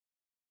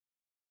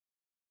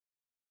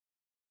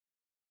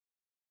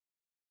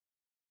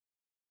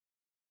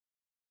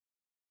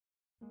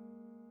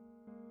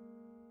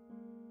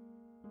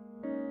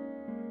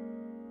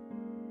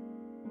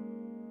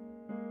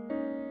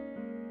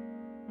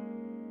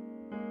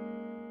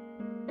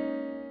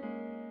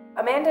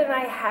Amanda and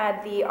I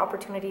had the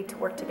opportunity to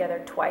work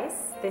together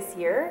twice this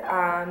year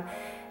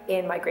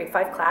in my grade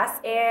 5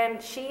 class,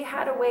 and she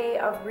had a way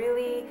of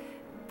really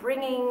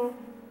bringing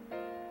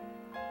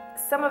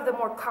some of the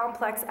more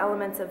complex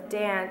elements of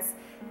dance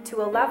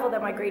to a level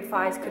that my grade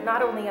 5s could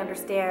not only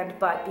understand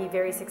but be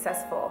very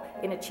successful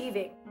in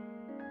achieving.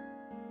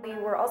 We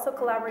were also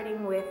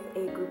collaborating with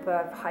a group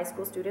of high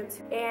school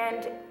students,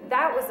 and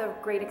that was a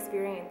great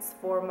experience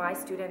for my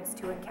students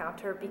to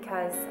encounter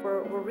because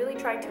we're really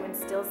trying to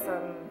instill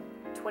some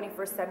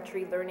 21st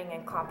century learning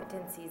and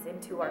competencies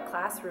into our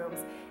classrooms,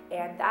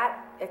 and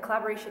that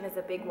collaboration is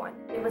a big one.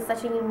 It was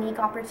such a unique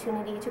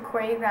opportunity to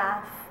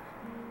choreograph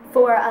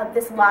for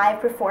this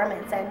live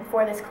performance and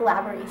for this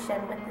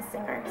collaboration with the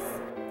singers.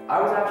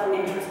 I was actually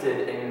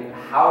interested in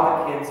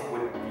how the kids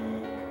would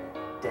be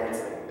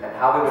dancing and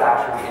how they would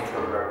actually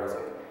interpret our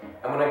music.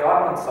 And when I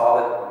got in and saw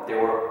that they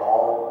were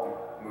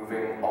all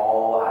moving,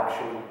 all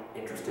actually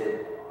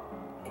interested,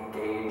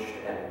 engaged,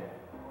 and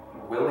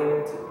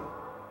willing to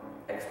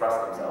express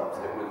themselves,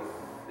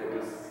 it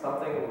was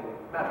something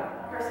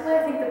magical. Personally,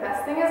 I think the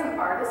best thing as an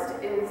artist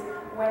is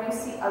when you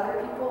see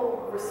other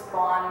people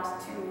respond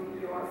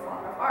to your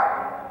form of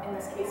art, in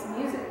this case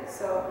music.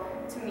 So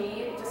to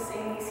me, just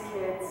seeing these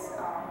kids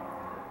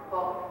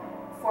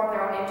form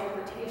their own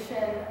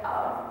interpretation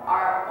of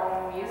our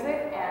own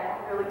music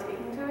and really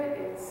taking to it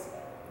is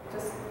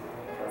just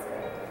feels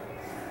great.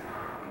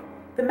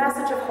 The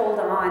message of Hold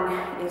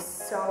On is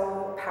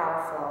so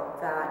powerful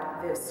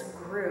that this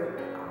group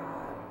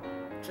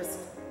just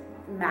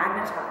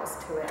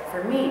magnetized to it.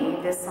 For me,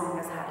 this song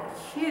has had a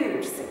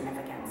huge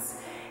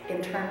significance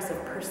in terms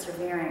of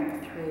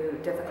persevering through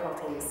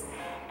difficulties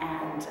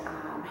and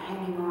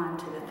hanging on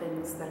to the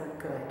things that are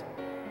good,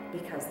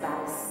 because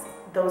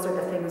those are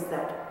the things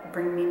that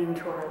bring meaning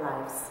to our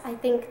lives. I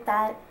think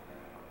that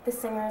the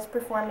singers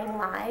performing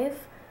live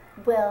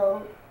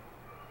will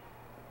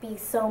be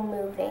so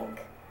moving.